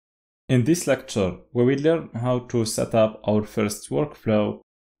In this lecture, we will learn how to set up our first workflow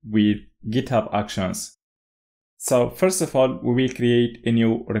with GitHub Actions. So first of all, we will create a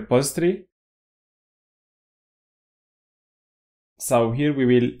new repository. So here we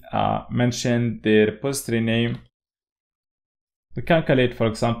will mention the repository name. We can call it, for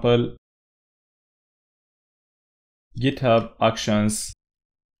example, GitHub Actions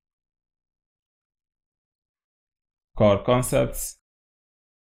Core Concepts.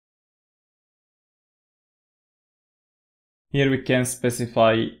 Here we can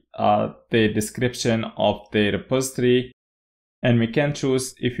specify the description of the repository, and we can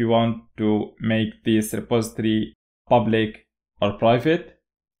choose if we want to make this repository public or private.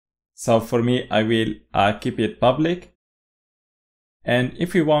 So for me, I will keep it public. And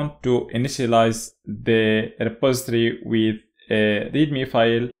if we want to initialize the repository with a README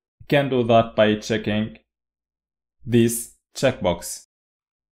file, we can do that by checking this checkbox.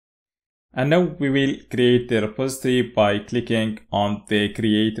 And now we will create the repository by clicking on the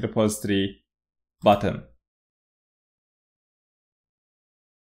Create Repository button.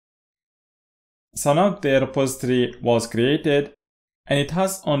 So now the repository was created, and it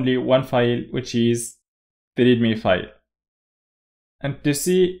has only one file, which is the README file. And to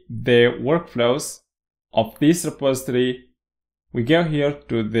see the workflows of this repository, we go here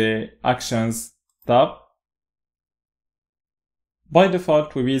to the Actions tab. By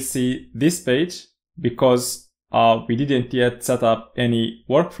default, we will see this page because we didn't yet set up any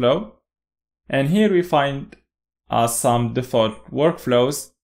workflow. And here we find some default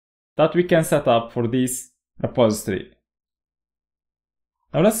workflows that we can set up for this repository.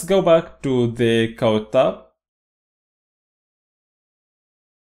 Now let's go back to the Code tab.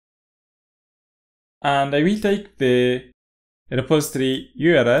 And I will take the repository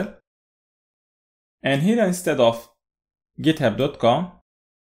URL. And here, instead of github.com,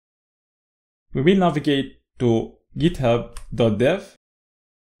 we will navigate to github.dev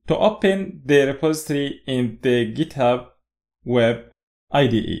to open the repository in the GitHub Web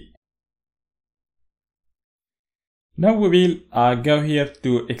IDE. Now we will go here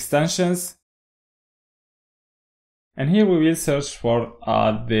to extensions, and here we will search for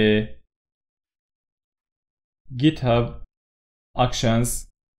the GitHub Actions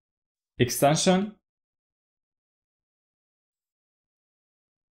extension.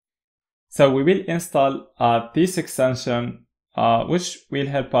 So we will install this extension, which will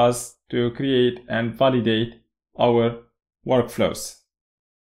help us to create and validate our workflows.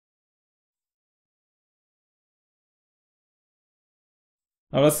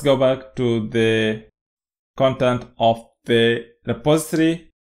 Now let's go back to the content of the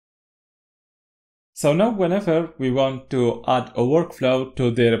repository. So now whenever we want to add a workflow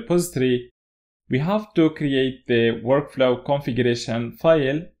to the repository, we have to create the workflow configuration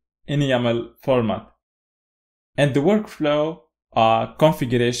file in YAML format. And the workflow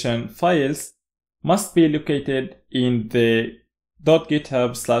configuration files must be located in the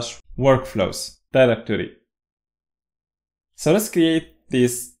 .github/workflows directory. So let's create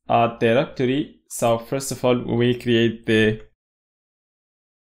this directory. So first of all, we will create the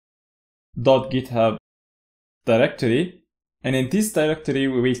 .github directory. And in this directory,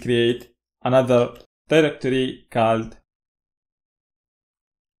 we will create another directory called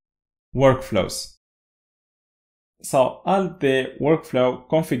workflows. So all the workflow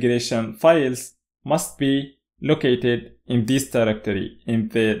configuration files must be located in this directory, in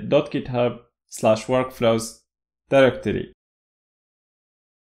the .github/workflows directory.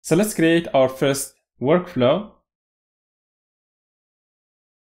 So let's create our first workflow.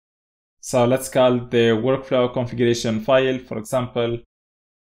 So let's call the workflow configuration file, for example,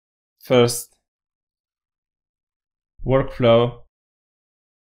 first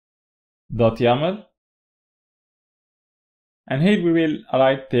workflow.yaml. And here we will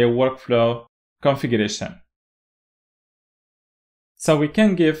write the workflow configuration. So we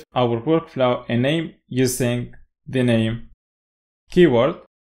can give our workflow a name using the name keyword.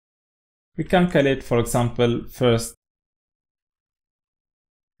 We can call it, for example, first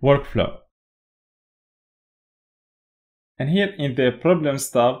workflow. And here in the Problems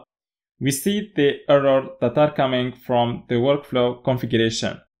tab, we see the errors that are coming from the workflow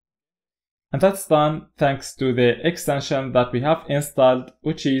configuration. And that's done thanks to the extension that we have installed,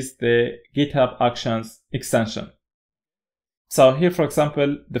 which is the GitHub Actions extension. So here, for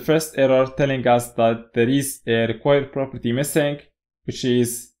example, the first error telling us that there is a required property missing, which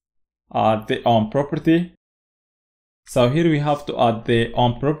is the on property. So here we have to add the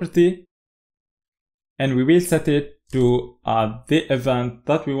on property, and we will set it to the event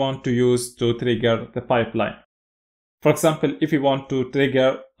that we want to use to trigger the pipeline. For example, if we want to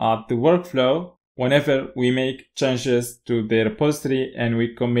trigger the workflow whenever we make changes to the repository and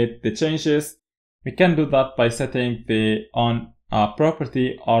we commit the changes, we can do that by setting the on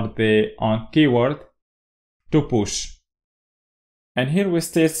property or the on keyword to push. And here we're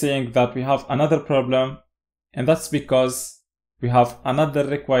still seeing that we have another problem, and that's because we have another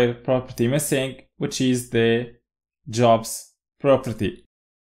required property missing, which is the jobs property.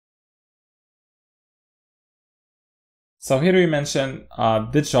 So here we mention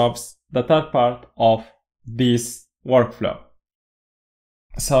the jobs that are part of this workflow.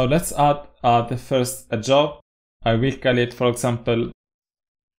 So let's add the first job. I will call it, for example,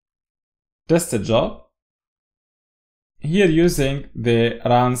 test job. Here, using the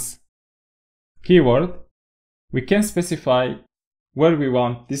runs keyword, we can specify where we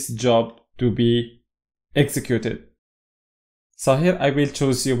want this job to be executed. So here I will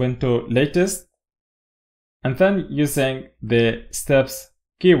choose Ubuntu latest, and then using the steps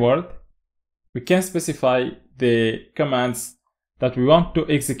keyword, we can specify the commands that we want to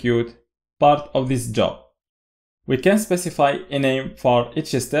execute part of this job. We can specify a name for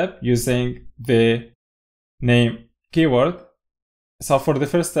each step using the name keyword. So for the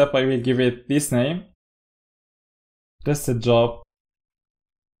first step, I will give it this name, test job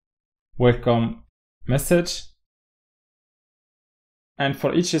welcome message. And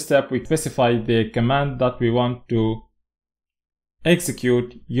for each step, we specify the command that we want to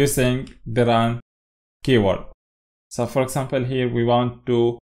execute using the run keyword. So for example, here we want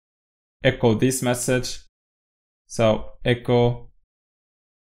to echo this message. So echo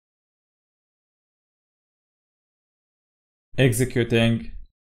executing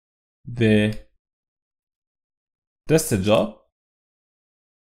the test job.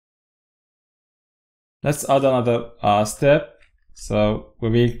 Let's add another step. So we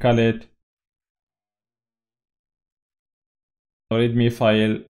will call it readme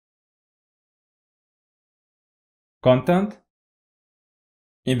file content.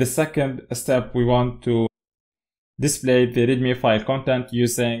 In the second step, we want to display the readme file content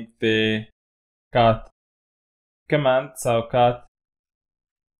using the cat command. So cat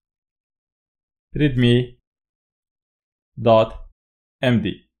readme.md.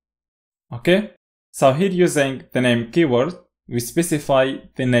 Okay. So here, using the name keyword, we specify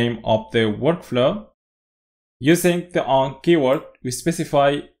the name of the workflow. Using the on keyword, we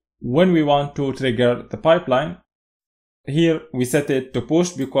specify when we want to trigger the pipeline. Here we set it to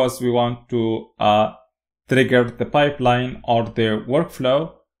push because we want to trigger the pipeline or the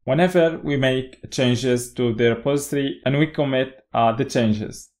workflow whenever we make changes to the repository and we commit the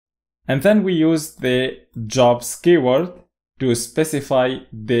changes. And then we use the jobs keyword to specify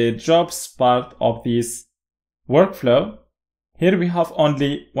the jobs part of this workflow. Here we have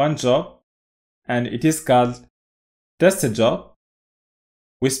only one job, and it is called test job.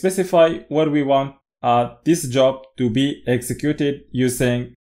 We specify where we want this job to be executed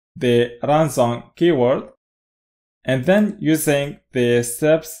using the runs on keyword. And then using the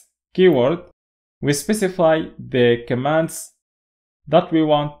steps keyword, we specify the commands that we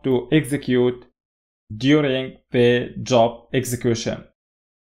want to execute during the job execution.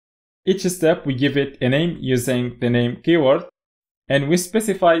 Each step we give it a name using the name keyword, and we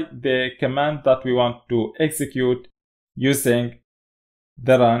specify the command that we want to execute using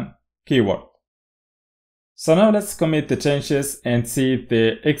the run keyword. So now let's commit the changes and see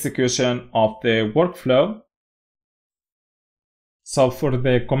the execution of the workflow. So for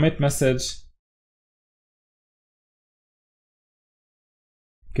the commit message,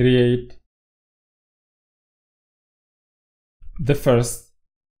 create the first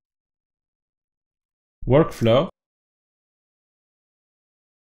workflow.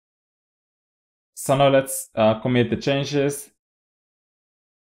 So now let's commit the changes.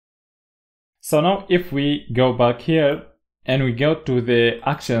 So now if we go back here and we go to the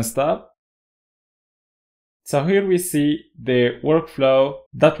Actions tab, so here we see the workflow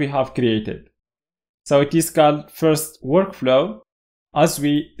that we have created. So it is called first workflow, as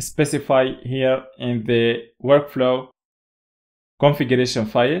we specify here in the workflow configuration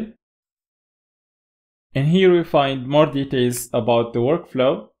file. And here we find more details about the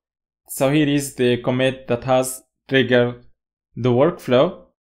workflow. So here is the commit that has triggered the workflow.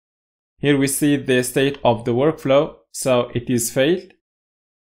 Here we see the state of the workflow, so it is failed.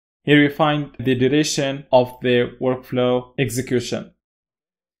 Here we find the duration of the workflow execution.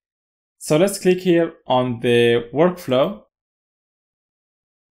 So let's click here on the workflow.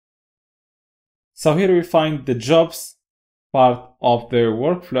 So here we find the jobs part of the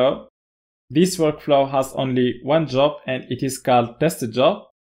workflow. This workflow has only one job and it is called test job.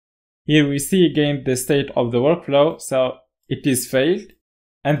 here we see again the state of the workflow, so it is failed,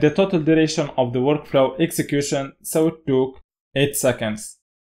 and the total duration of the workflow execution, so it took 8 seconds.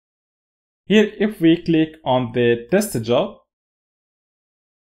 Here, if we click on the test job,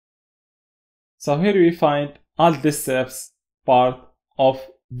 so here we find all the steps part of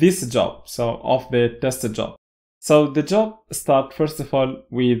this job, so of the test job. So the job starts first of all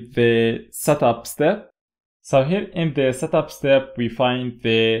with the setup step. So here in the setup step, we find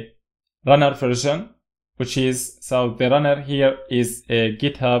the runner version, which is, so the runner here is a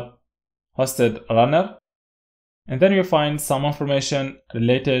GitHub hosted runner. And then we find some information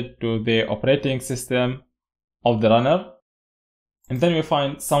related to the operating system of the runner. And then we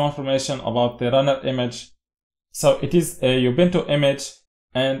find some information about the runner image. So it is a Ubuntu image,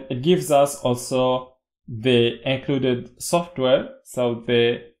 and it gives us also the included software. So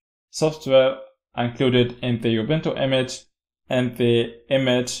the software included in the Ubuntu image and the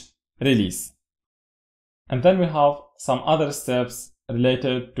image release. And then we have some other steps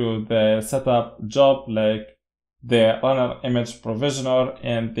related to the setup job, like the runner image provisioner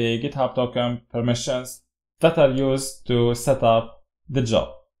and the GitHub token permissions that are used to set up the job.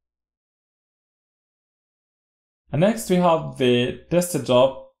 And next we have the test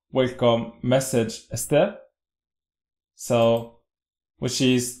job welcome message step, so which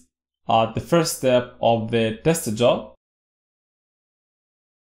is the first step of the test job.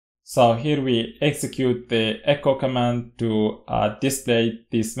 So here we execute the echo command to display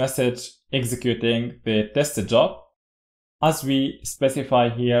this message executing the test job, as we specify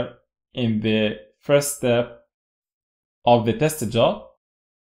here in the first step of the test job.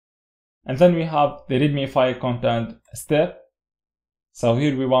 And then we have the readme file content step. So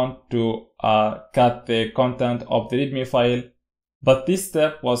here we want to cut the content of the readme file, but this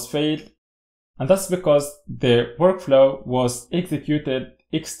step was failed, and that's because the workflow was executed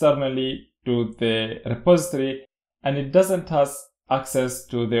externally to the repository, and it doesn't have access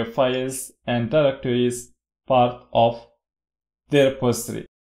to the files and directories part of the repository.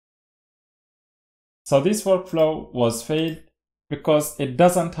 So this workflow was failed because it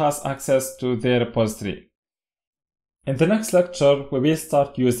doesn't have access to the repository. In the next lecture, we will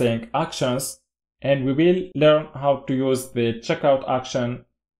start using actions, and we will learn how to use the checkout action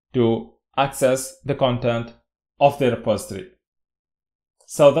to access the content of the repository.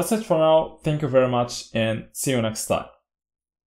 So that's it for now. Thank you very much, and see you next time.